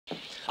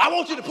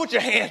want you to put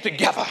your hands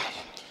together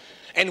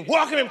and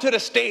welcome him to the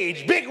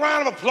stage. Big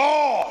round of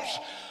applause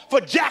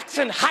for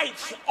Jackson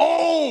Heights'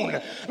 own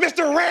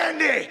Mr.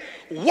 Randy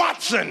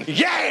Watson.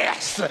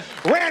 Yes,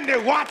 Randy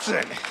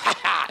Watson.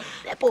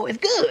 That boy is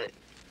good.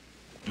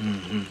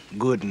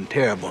 Good and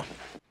terrible.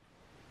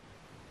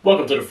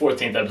 Welcome to the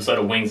 14th episode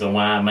of Wings and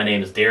Wine. My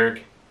name is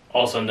Derek,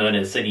 also known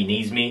as City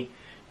Needs Me.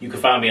 You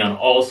can find me on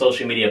all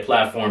social media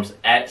platforms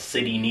at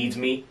City Needs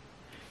Me.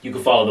 You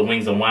can follow the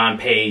Wings and Wine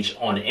page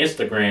on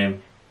Instagram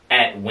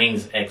at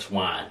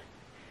WingsXWine.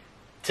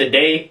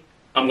 Today,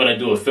 I'm going to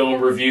do a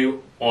film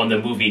review on the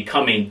movie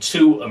Coming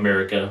to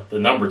America, the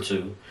number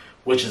 2,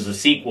 which is a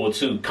sequel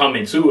to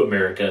Coming to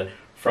America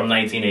from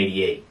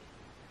 1988.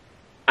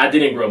 I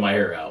didn't grow my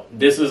hair out.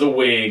 This is a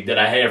wig that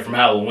I had from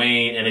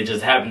Halloween, and it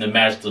just happened to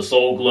match the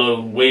Soul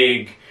Glow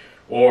wig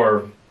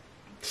or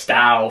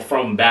style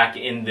from back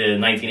in the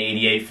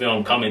 1988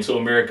 film Coming to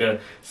America.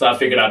 So I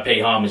figured I'd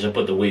pay homage and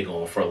put the wig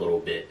on for a little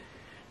bit.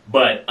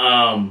 But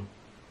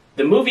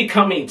the movie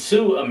Coming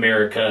to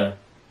America,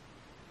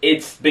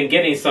 it's been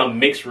getting some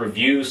mixed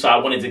reviews, so I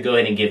wanted to go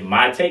ahead and give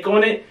my take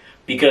on it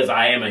because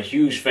I am a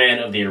huge fan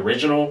of the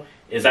original.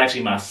 It's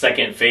actually my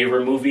second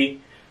favorite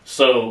movie.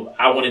 So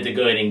I wanted to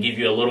go ahead and give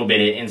you a little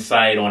bit of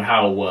insight on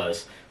how it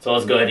was. So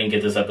let's go ahead and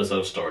get this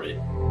episode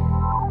started.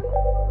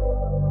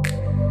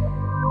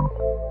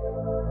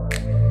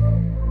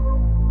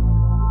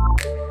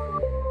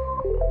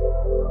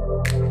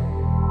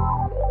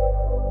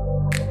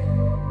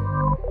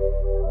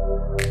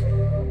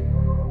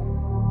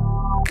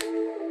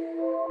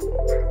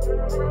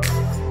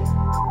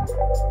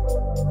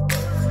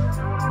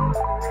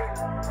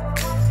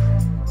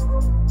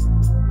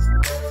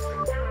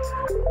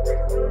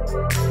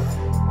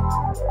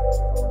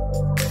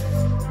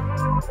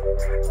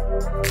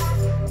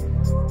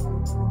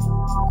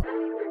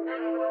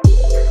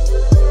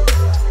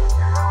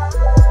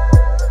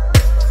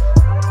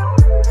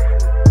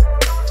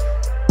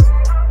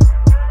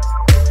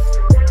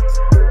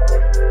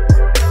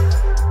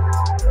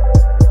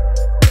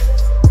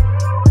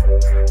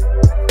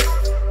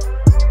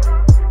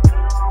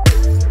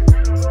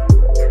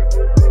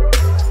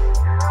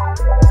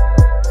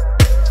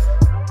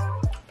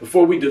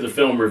 Before we do the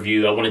film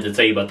review, I wanted to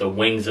tell you about the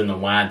wings and the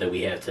wine that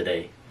we have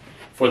today.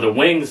 For the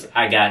wings,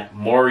 I got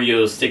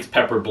Mario's 6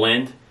 Pepper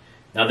Blend.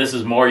 Now this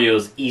is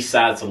Mario's East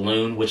Side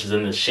Saloon, which is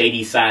in the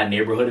Shady Side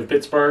neighborhood of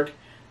Pittsburgh.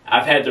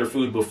 I've had their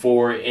food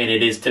before, and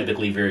it is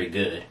typically very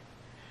good.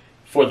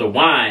 For the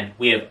wine,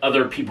 we have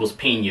Other People's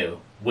Pinot,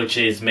 which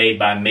is made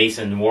by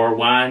Maison Noir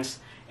Wines,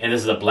 and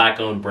this is a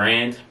black-owned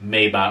brand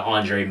made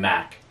by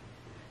Mack.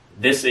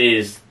 This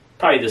is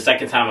probably the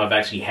second time I've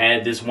actually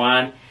had this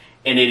wine,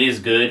 and it is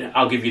good.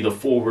 I'll give you the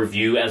full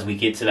review as we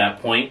get to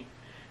that point.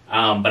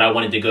 But I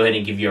wanted to go ahead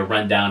and give you a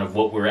rundown of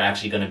what we're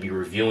actually going to be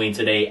reviewing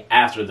today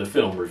after the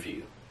film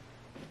review.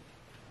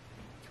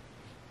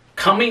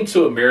 Coming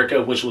to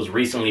America, which was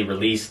recently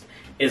released,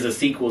 is a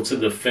sequel to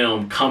the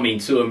film Coming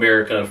to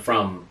America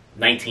from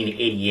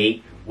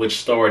 1988, which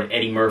starred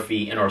Eddie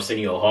Murphy and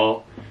Arsenio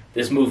Hall.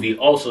 This movie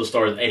also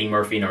stars Eddie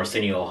Murphy and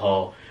Arsenio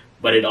Hall,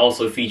 but it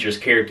also features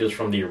characters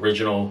from the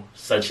original,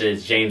 such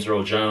as James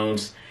Earl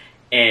Jones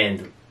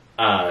and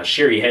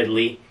Sherry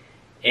Headley,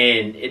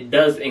 and it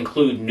does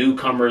include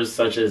newcomers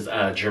such as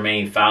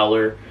Jermaine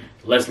Fowler.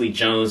 Leslie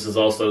Jones is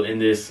also in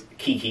this.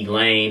 Kiki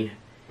Lane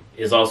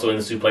is also in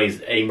this, who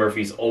plays Eddie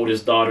Murphy's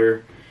oldest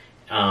daughter.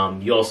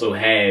 You also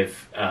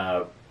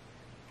have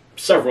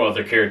several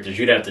other characters.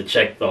 You'd have to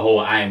check the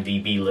whole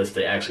IMDb list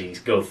to actually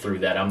go through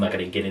that. I'm not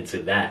going to get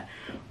into that.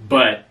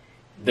 But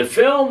the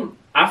film,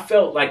 I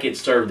felt like it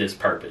served its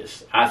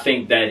purpose. I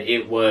think that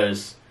it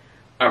was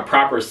a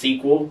proper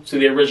sequel to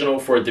the original.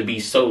 For it to be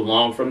so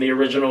long from the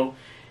original,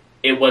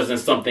 it wasn't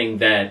something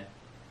that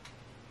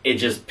it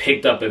just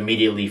picked up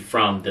immediately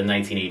from the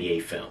 1988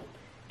 film.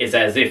 It's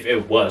as if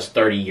it was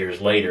 30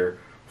 years later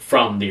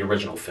from the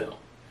original film.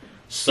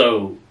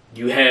 So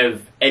you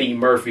have Eddie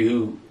Murphy,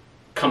 who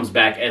comes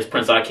back as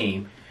Prince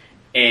Akeem,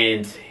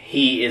 and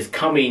he is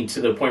coming to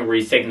the point where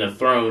he's taking the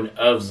throne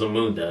of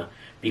Zamunda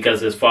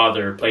because his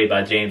father, played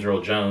by James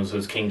Earl Jones,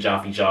 who's King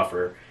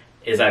Jafar,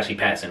 is actually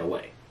passing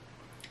away.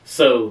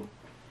 So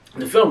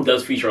the film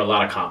does feature a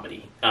lot of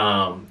comedy.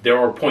 There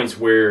are points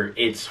where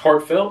it's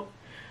heartfelt,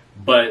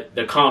 but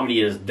the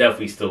comedy is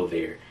definitely still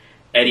there.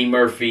 Eddie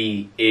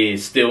Murphy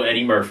is still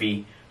Eddie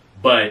Murphy,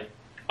 but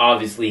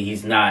obviously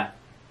he's not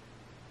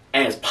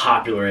as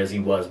popular as he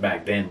was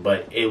back then.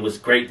 But it was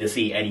great to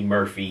see Eddie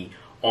Murphy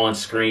on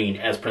screen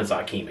as Prince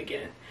Akeem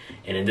again.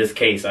 And in this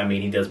case, I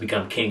mean, he does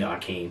become King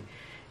Akeem.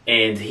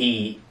 And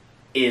he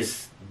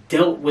is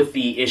dealt with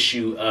the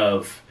issue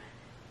of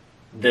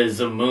the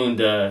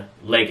Zamunda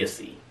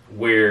legacy,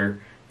 where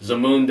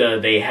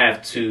Zamunda, they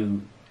have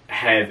to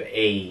have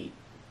a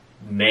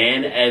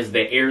man as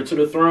the heir to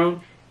the throne,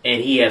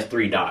 and he has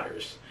 3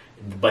 daughters.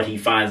 But he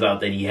finds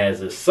out that he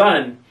has a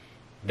son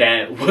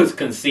that was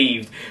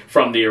conceived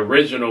from the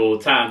original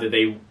time that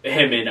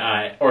him and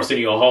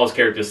Arsenio Hall's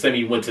character,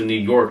 Simi, went to New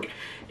York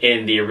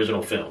in the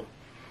original film.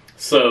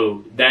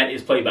 So that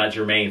is played by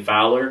Jermaine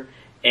Fowler.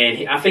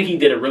 and I think he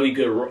did a really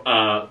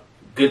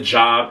good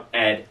job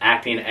at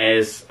acting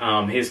as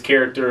his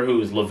character,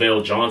 who's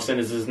Lavelle Johnson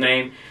is his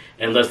name,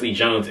 and Leslie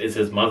Jones is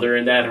his mother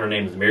in that. Her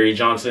name is Mary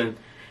Johnson,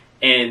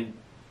 and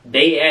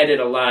they added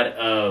a lot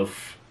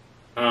of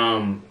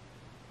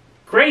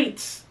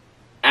great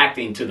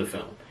acting to the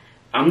film.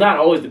 I'm not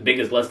always the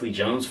biggest Leslie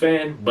Jones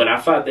fan, but I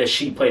thought that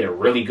she played a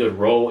really good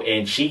role,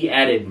 and she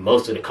added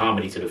most of the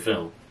comedy to the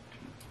film.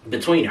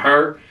 Between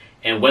her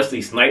and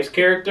Wesley Snipes'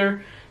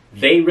 character,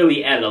 they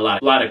really added a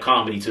lot of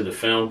comedy to the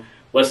film.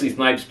 Wesley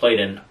Snipes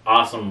played an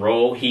awesome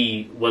role.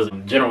 He was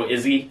General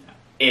Izzy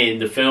in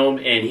the film,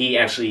 and he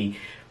actually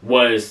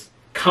was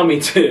coming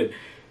to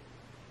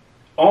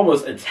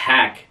almost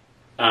attack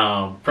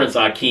Prince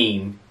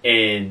Akeem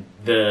and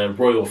the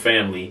royal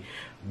family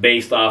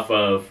based off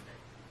of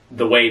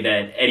the way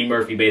that Eddie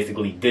Murphy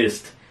basically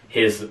dissed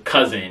his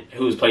cousin,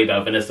 who was played by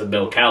Vanessa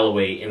Bell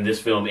Calloway in this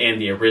film and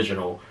the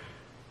original,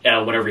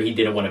 whenever he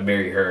didn't want to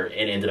marry her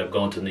and ended up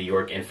going to New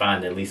York and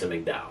finding Lisa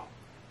McDowell.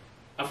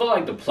 I felt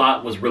like the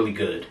plot was really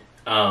good.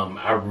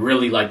 I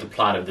really liked the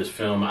plot of this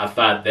film. I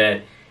thought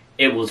that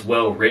it was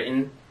well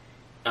written.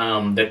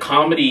 The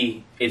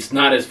comedy, it's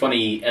not as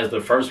funny as the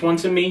first one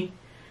to me,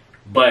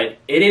 but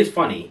it is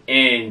funny.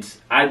 And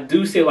I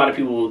do see a lot of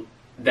people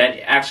that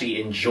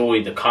actually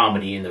enjoyed the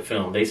comedy in the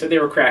film. They said they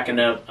were cracking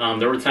up.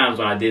 There were times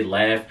when I did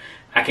laugh.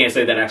 I can't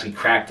say that I actually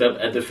cracked up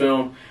at the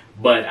film,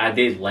 but I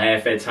did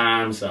laugh at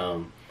times.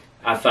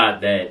 I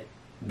thought that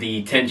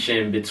the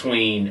tension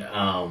between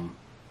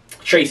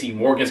Tracy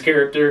Morgan's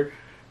character,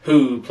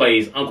 who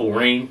plays Uncle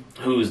Ring,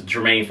 who's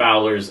Jermaine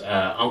Fowler's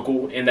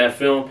uncle in that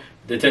film,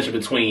 the tension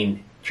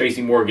between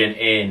Tracy Morgan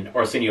and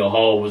Arsenio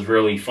Hall was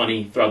really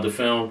funny throughout the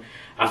film.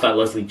 I thought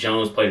Leslie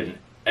Jones played an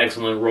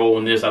excellent role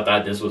in this. I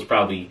thought this was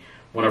probably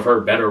one of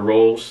her better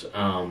roles.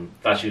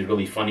 Thought she was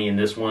really funny in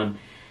this one.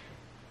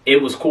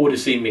 It was cool to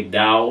see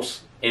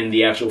McDowell's in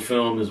the actual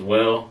film as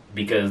well,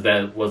 because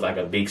that was like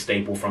a big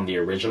staple from the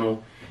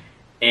original.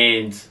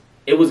 And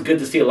it was good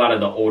to see a lot of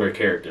the older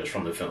characters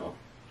from the film.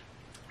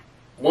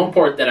 One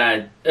part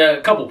that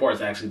a couple parts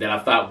actually that I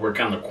thought were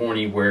kind of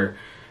corny were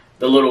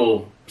the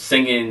little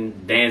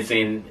singing,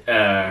 dancing,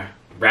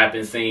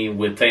 rapping scene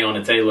with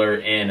Teyana Taylor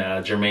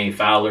and Jermaine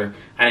Fowler.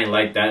 I didn't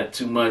like that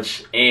too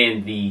much.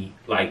 And the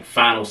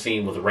final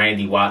scene with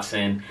Randy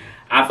Watson.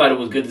 I thought it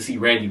was good to see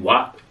Randy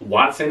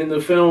Watson in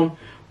the film,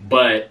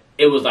 but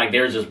it was like they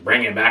were just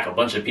bringing back a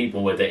bunch of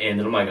people at the end.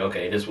 And I'm like,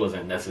 okay, this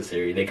wasn't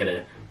necessary. They could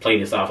have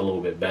played this off a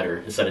little bit better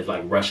instead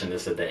of rushing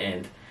this at the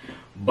end.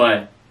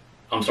 But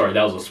I'm sorry,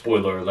 that was a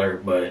spoiler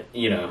alert, but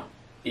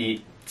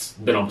it's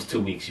been almost 2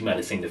 weeks. You might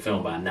have seen the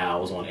film by now.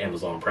 It was on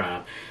Amazon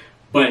Prime.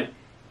 But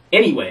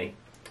anyway,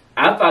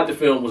 I thought the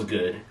film was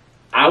good.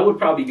 I would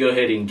probably go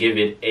ahead and give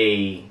it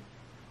a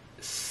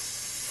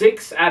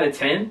 6 out of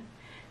 10.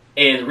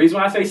 And the reason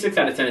why I say 6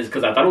 out of 10 is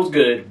because I thought it was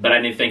good, but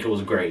I didn't think it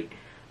was great.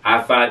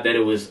 I thought that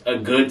it was a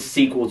good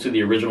sequel to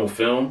the original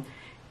film.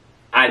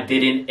 I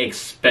didn't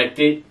expect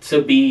it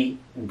to be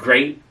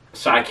great,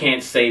 so I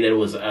can't say that it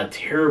was a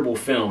terrible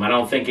film. I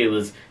don't think it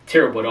was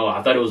terrible at all.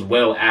 I thought it was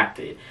well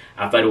acted.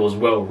 I thought it was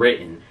well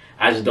written.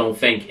 I just don't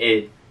think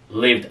it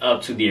lived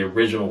up to the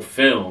original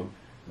film,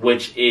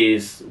 which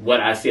is what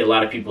I see a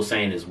lot of people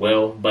saying as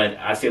well. But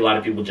I see a lot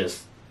of people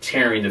just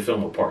tearing the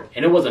film apart.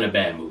 And it wasn't a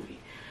bad movie.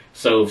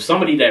 So if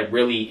somebody that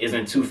really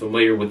isn't too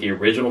familiar with the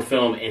original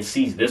film and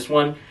sees this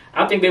one,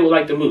 I think they would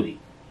like the movie.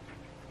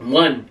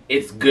 One,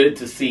 it's good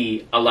to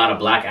see a lot of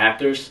black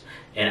actors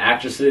and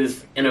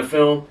actresses in a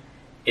film.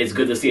 It's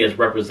good to see us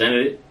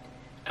represented.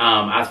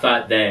 I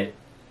thought that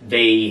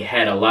they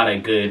had a lot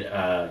of good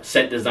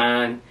set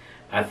design.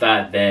 I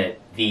thought that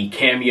the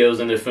cameos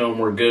in the film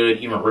were good.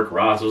 Even Rick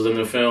Ross was in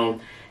the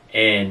film.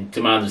 And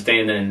to my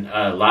understanding,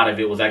 a lot of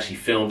it was actually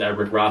filmed at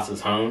Rick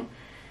Ross's home.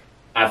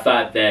 I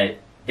thought that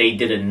they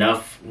did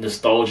enough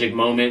nostalgic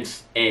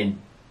moments and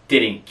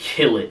didn't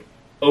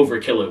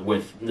overkill it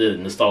with the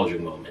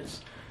nostalgic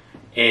moments.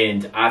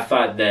 And I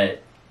thought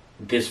that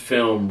this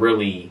film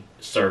really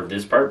served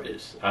its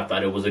purpose. I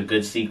thought it was a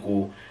good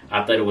sequel.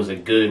 I thought it was a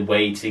good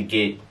way to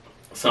get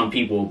some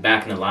people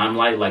back in the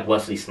limelight, like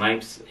Wesley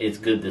Snipes. It's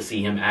good to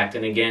see him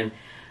acting again.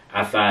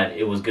 I thought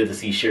it was good to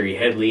see Sherry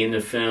Headley in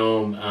the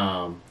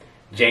film.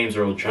 James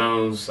Earl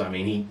Jones, I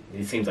mean,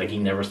 he seems like he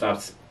never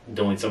stops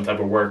doing some type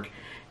of work.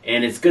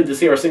 And it's good to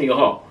see Arsenio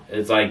Hall.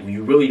 It's like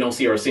you really don't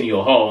see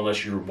Arsenio Hall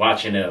unless you're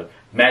watching a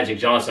Magic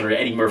Johnson or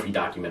Eddie Murphy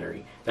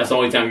documentary. That's the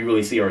only time you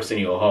really see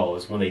Arsenio Hall,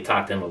 is when they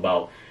talk to him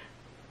about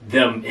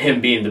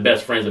him being the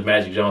best friends of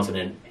Magic Johnson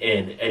and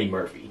Eddie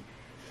Murphy.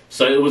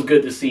 So it was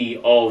good to see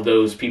all of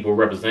those people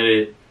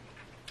represented.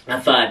 I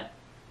thought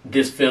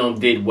this film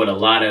did what a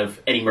lot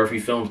of Eddie Murphy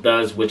films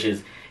does, which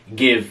is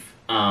give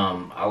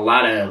a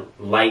lot of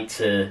light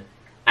to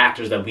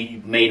actors that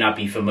we may not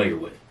be familiar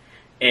with.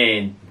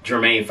 And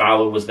Jermaine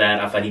Fowler was that.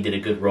 I thought he did a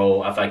good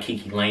role. I thought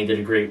Kiki Lane did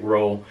a great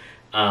role.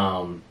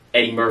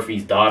 Eddie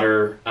Murphy's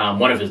daughter,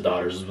 one of his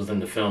daughters, was in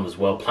the film as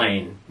well,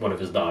 playing one of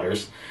his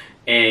daughters.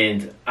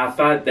 And I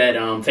thought that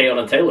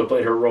Teyana Taylor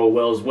played her role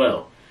well as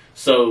well.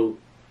 So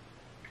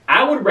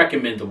I would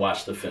recommend to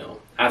watch the film.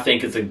 I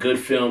think it's a good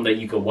film that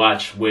you could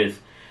watch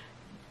with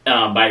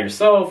by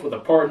yourself, with a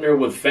partner,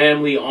 with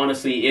family.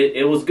 Honestly,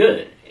 it was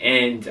good.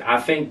 And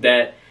I think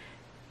that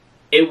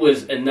it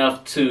was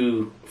enough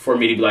for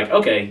me to be like,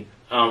 okay,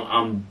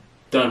 I'm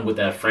done with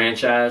that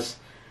franchise,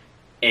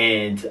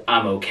 and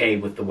I'm okay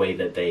with the way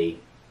that they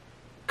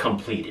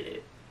completed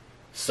it.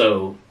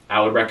 So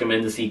I would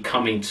recommend to see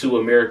Coming to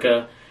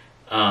America.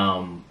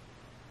 And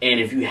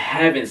if you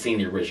haven't seen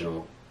the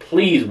original,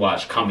 please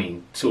watch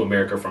Coming to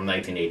America from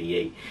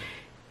 1988.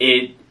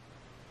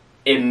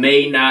 It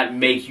may not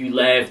make you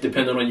laugh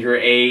depending on your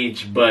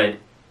age, but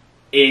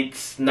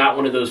it's not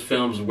one of those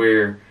films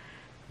where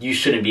you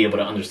shouldn't be able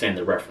to understand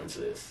the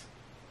references.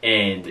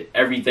 And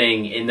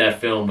everything in that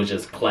film was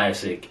just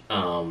classic.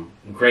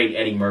 Great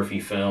Eddie Murphy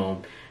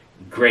film.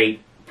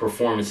 Great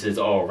performances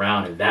all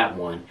around in that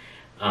one.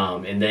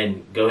 And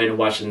then go ahead and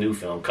watch the new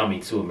film,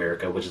 Coming to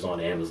America, which is on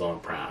Amazon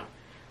Prime.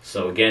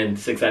 So again,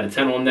 6 out of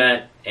 10 on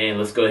that. And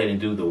let's go ahead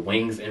and do the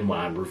Wings and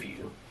Wine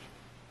review.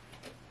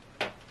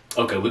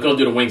 Okay, we're going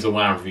to do the Wings and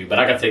Wine review, but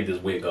I got to take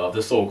this wig off.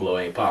 This Soul Glow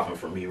ain't popping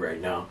for me right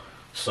now.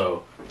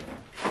 So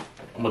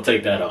I'm going to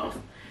take that off.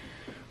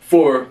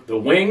 For the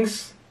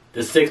wings,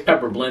 the 6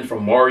 pepper blend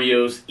from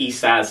Mario's East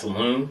Side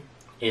Saloon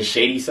in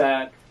Shady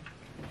Side.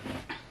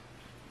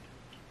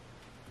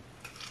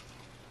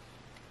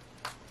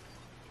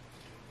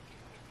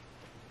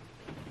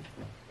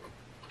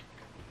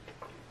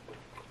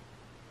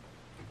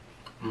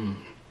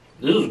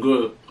 This is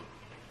good.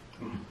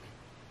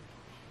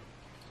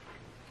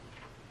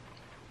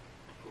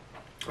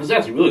 It's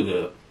actually really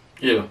good.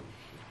 Yeah.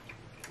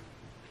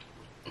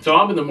 So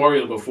I've been to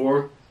Mario's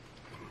before.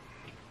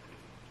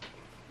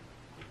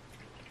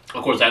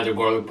 Of course, I had their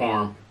garlic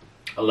parm.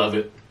 I love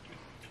it.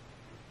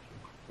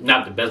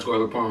 Not the best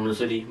garlic parm in the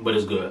city, but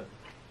it's good.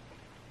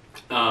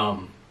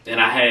 And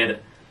I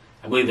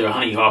believe their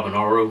honey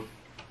habanero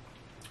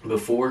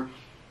before.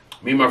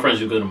 Me and my friends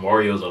used to go to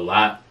Mario's a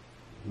lot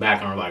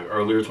back in our like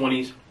earlier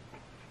 20s.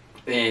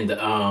 And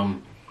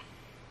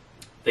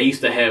they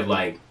used to have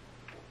like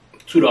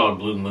 $2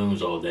 Blue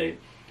Moons all day.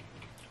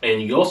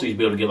 And you also used to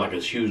be able to get like a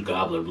huge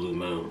goblet of Blue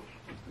Moon.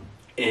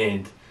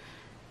 And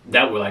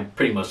that would like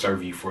pretty much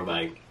serve you for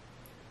like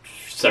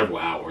several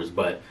hours.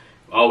 But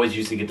I always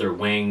used to get their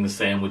wings,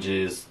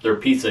 sandwiches. Their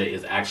pizza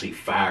is actually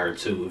fire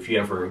too. If you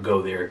ever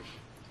go there,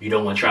 you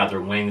don't want to try out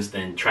their wings,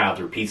 then try out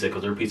their pizza,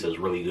 because their pizza is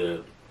really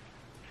good.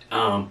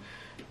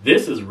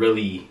 This is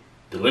really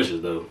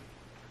delicious though.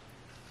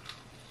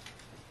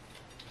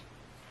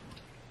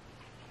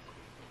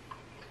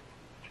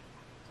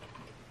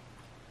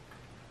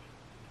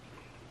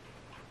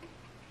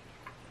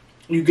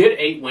 You get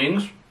 8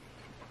 wings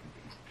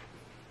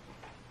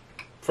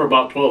for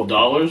about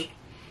 $12.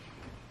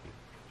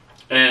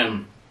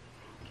 And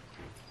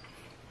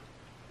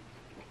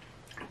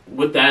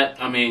with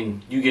that, I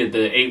mean, you get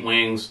the 8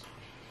 wings.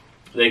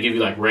 They give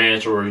you like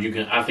ranch, or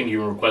I think you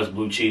can request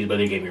blue cheese, but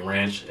they gave me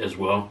ranch as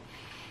well.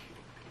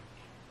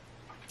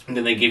 And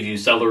then they give you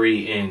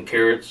celery and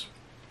carrots.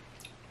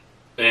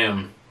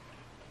 And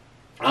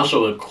I'll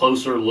show a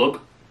closer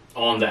look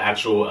on the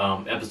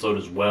actual episode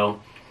as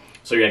well.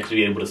 So you're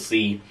actually able to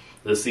see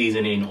the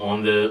seasoning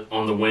on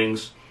the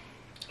wings.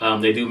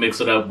 They do mix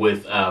it up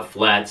with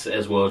flats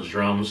as well as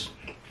drums.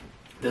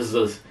 This is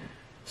a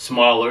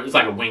smaller, it's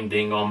like a wing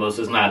ding almost.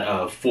 It's not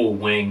a full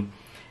wing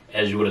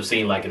as you would have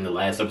seen like in the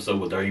last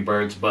episode with Dirty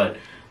Birds, but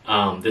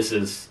this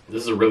is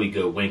a really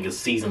good wing. It's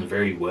seasoned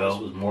very well.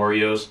 This was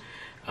Mario's.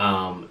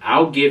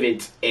 I'll give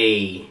it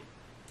a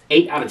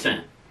 8 out of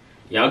 10.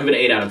 Yeah, I'll give it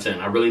an 8 out of 10.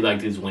 I really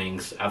like these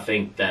wings. I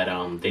think that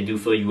they do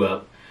fill you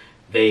up.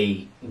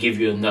 They give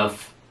you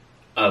enough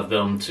of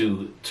them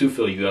to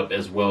fill you up,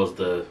 as well as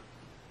the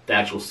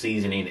actual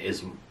seasoning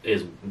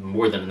is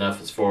more than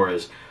enough as far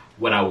as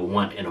what I would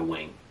want in a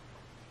wing.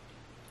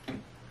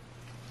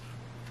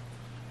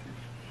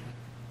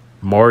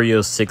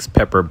 Mario's 6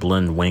 pepper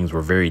blend wings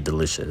were very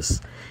delicious.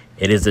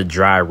 It is a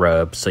dry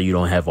rub, so you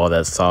don't have all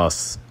that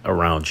sauce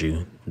around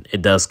you.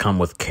 It does come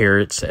with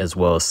carrots as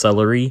well as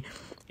celery,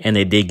 and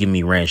they did give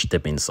me ranch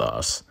dipping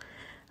sauce.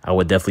 I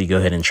would definitely go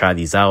ahead and try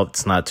these out.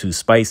 It's not too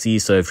spicy,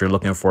 so if you're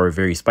looking for a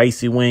very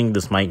spicy wing,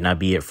 this might not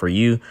be it for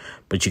you,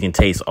 but you can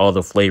taste all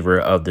the flavor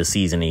of the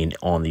seasoning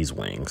on these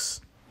wings.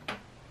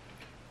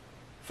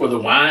 For the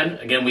wine,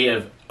 again, we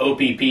have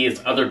O.P.P.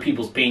 It's Other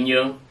People's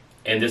Pinot,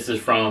 and this is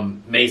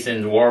from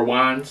Maison Noir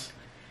Wines,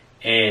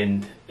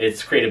 and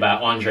it's created by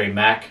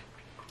Mack.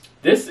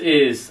 This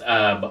is,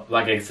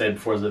 like I said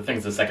before, I think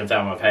it's the second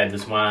time I've had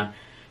this wine.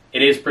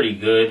 It is pretty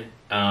good.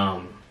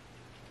 I'll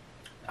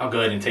go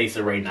ahead and taste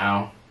it right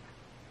now.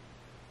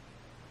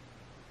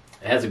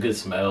 It has a good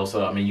smell,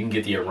 so I mean you can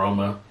get the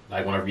aroma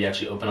like whenever you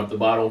actually open up the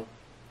bottle.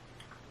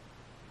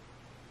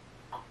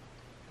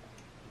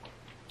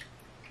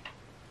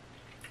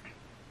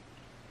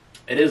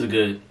 It is a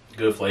good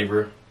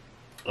flavor.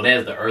 It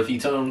has the earthy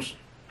tones.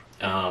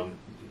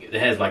 It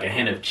has like a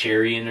hint of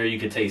cherry in there. You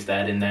could taste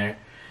that in there,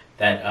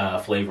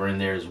 that flavor in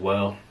there as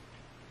well.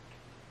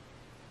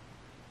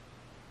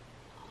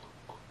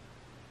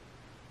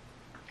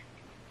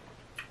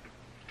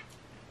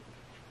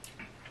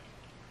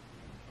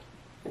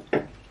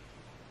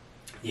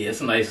 Yeah,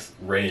 it's a nice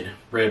red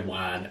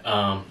wine.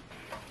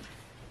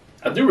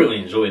 I do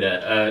really enjoy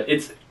that.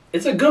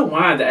 It's a good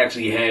wine to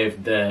actually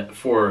have that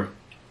for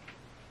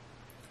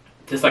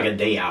just like a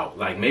day out.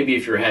 Like maybe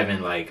if you're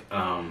having like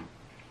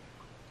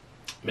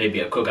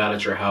maybe a cookout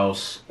at your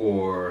house,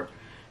 or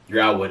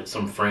you're out with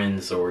some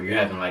friends, or you're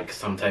having like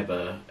some type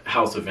of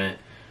house event.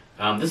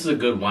 This is a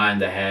good wine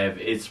to have.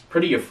 It's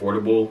pretty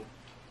affordable.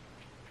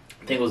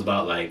 I think it was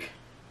about like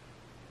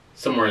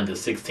somewhere in the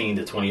 $16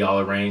 to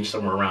 $20 range,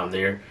 somewhere around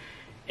there.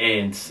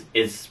 And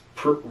it's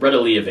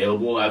readily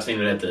available. I've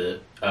seen it at the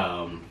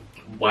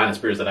wine and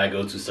spirits that I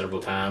go to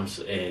several times,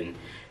 and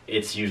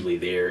it's usually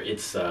there.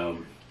 It's a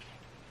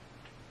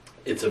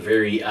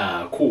very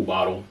cool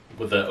bottle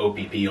with the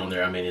O.P.P on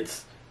there. I mean,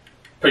 it's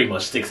pretty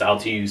much sticks out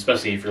to you,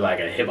 especially if you're like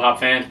a hip hop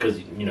fan, because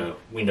you know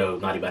we know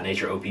Naughty by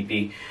Nature,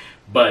 O.P.P.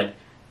 But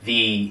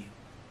the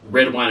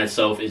red wine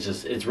itself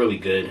is it's really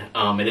good.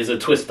 It is a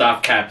twist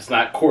off cap. It's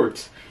not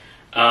corked.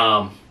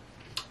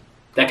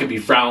 That could be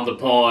frowned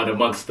upon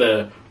amongst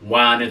the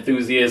wine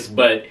enthusiasts,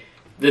 but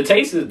the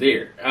taste is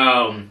there.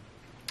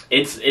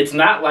 It's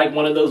not like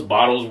one of those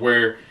bottles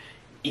where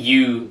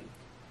you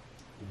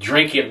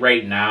drink it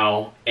right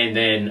now and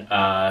then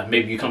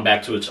maybe you come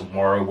back to it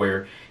tomorrow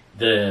where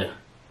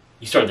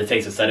you start to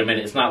taste the sediment.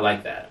 It's not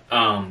like that.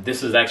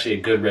 This is actually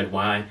a good red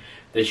wine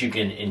that you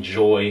can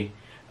enjoy.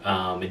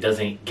 It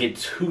doesn't get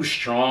too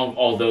strong,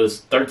 although it's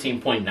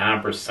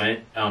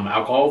 13.9%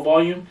 alcohol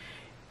volume.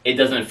 It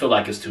doesn't feel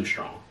like it's too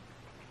strong.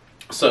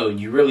 So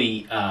you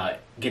really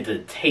get to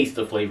taste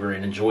the flavor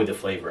and enjoy the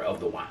flavor of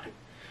the wine.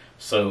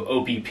 So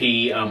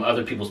O.P.P,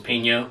 Other People's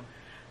Pinot,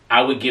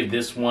 I would give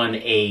this one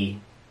a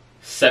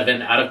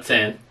 7 out of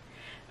 10.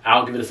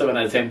 I'll give it a 7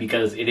 out of 10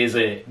 because it is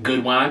a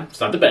good wine.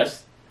 It's not the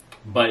best,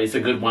 but it's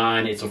a good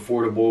wine. It's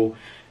affordable.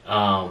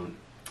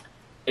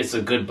 It's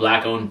a good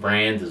black-owned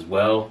brand as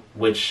well,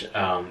 which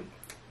I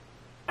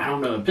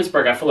don't know. In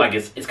Pittsburgh, I feel like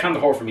it's kind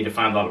of hard for me to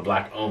find a lot of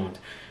black-owned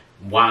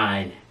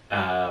wine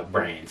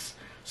brands.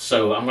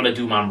 So I'm going to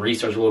do my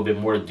research a little bit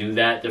more to do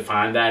that, to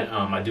find that.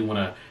 I do want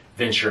to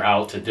venture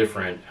out to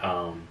different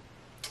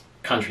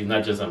countries,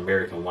 not just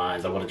American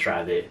wines. I want to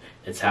try the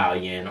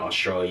Italian,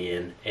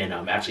 Australian, and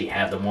actually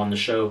have them on the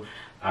show.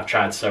 I've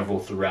tried several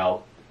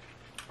throughout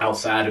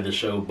outside of the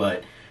show,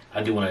 but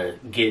I do want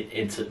to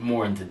get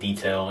more into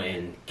detail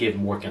and give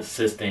more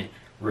consistent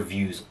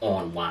reviews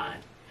on wine.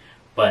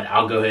 But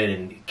I'll go ahead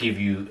and give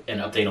you an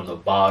update on the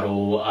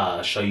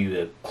bottle, show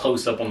you a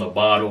close-up on the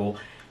bottle,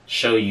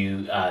 show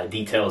you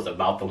details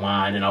about the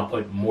wine, and I'll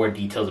put more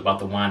details about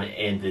the wine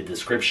in the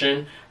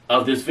description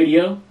of this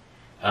video.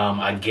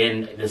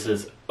 Again, this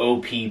is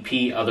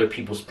O.P.P, Other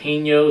People's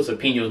Pinot. It's a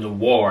Pinot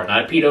Noir,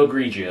 not a Pinot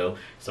Grigio.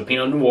 It's a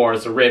Pinot Noir.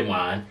 It's a red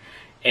wine.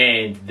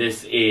 And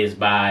this is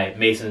by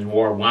Maison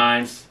Noir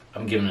Wines.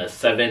 I'm giving it a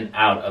 7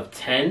 out of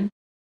 10.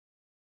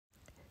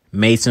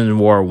 Maison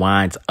Noir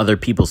Wines, Other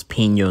People's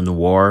Pinot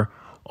Noir,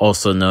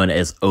 also known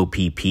as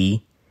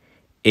O.P.P,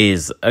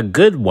 is a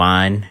good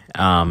wine.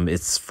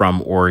 It's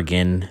from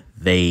Oregon.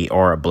 They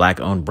are a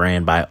black-owned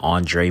brand by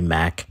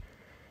Mack.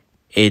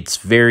 It's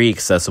very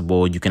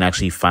accessible. You can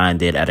actually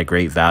find it at a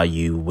great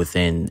value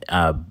within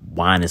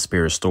wine and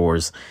spirit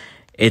stores.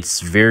 It's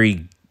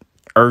very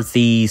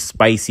earthy,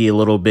 spicy a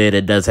little bit.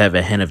 It does have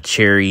a hint of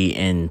cherry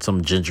and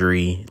some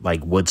gingery,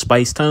 like wood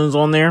spice tones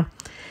on there.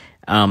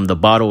 The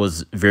bottle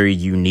is very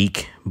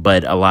unique,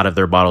 but a lot of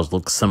their bottles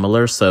look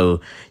similar,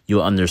 so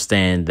you'll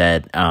understand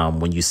that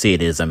when you see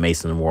it is a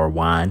Maison Noir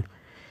wine.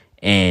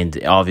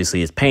 And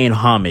obviously it's paying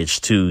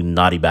homage to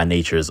Naughty by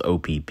Nature's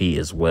O.P.P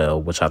as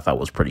well, which I thought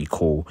was pretty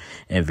cool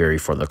and very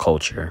for the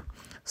culture.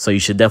 So you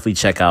should definitely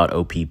check out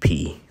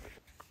O.P.P.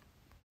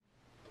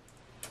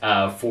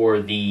 For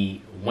the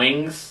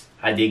wings,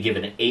 I did give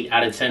it an 8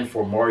 out of 10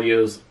 for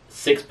Mario's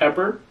 6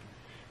 pepper.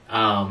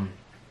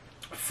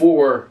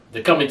 For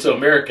the Coming to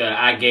America,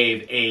 I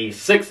gave a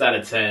 6 out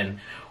of 10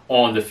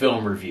 on the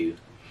film review.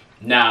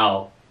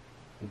 Now,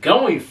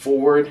 going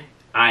forward,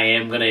 I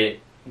am going to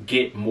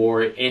get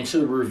more into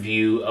the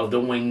review of the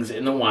wings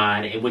and the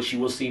wine, in which you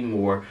will see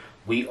more.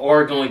 We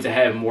are going to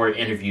have more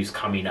interviews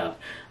coming up.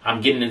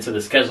 I'm getting into the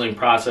scheduling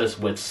process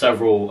with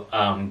several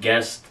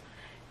guests,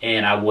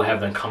 and I will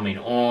have them coming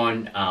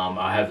on.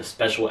 I'll have a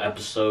special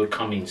episode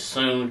coming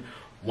soon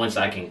once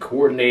I can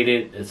coordinate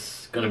it.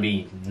 It's going to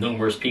be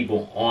numerous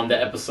people on the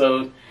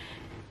episode.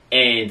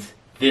 And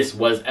this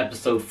was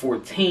episode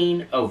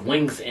 14 of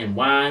Wings and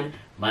Wine.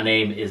 My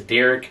name is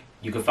Derek.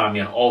 You can find me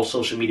on all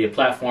social media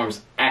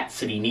platforms at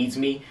City Needs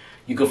Me.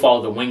 You can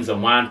follow the Wings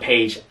and Wine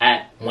page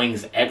at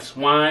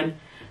WingsXWine.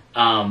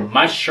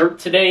 My shirt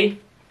today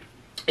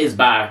is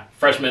by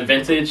Freshman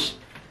Vintage.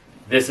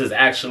 This is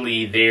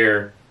actually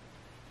their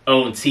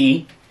own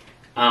tee.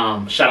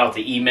 Shout out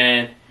to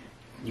E-Man.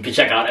 You can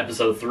check out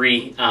episode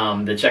 3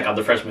 to check out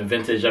the Freshman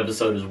Vintage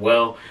episode as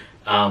well,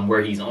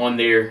 where he's on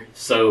there.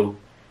 So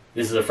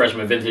this is a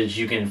Freshman Vintage.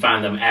 You can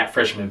find them at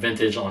Freshman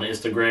Vintage on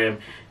Instagram.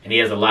 And he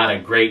has a lot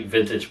of great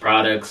vintage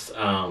products.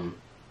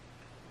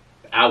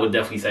 I would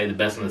definitely say the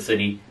best in the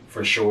city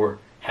for sure.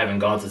 Having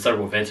gone to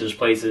several vintage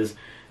places,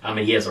 I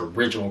mean, he has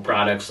original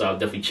products, so I'll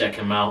definitely check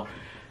him out.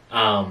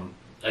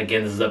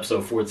 Again, this is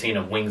episode 14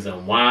 of Wings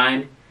and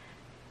Wine.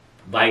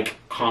 Like,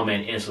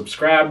 comment, and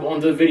subscribe on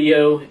the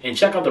video, and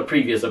check out the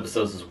previous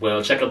episodes as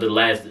well. Check out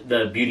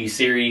the beauty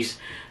series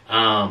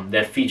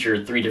that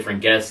featured 3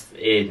 different guests,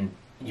 and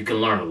you can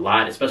learn a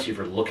lot, especially if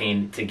you're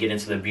looking to get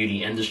into the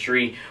beauty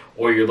industry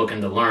or you're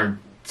looking to learn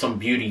some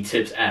beauty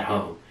tips at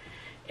home.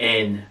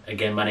 And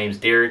again, my name is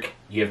Derek.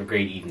 You have a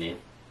great evening.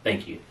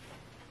 Thank you.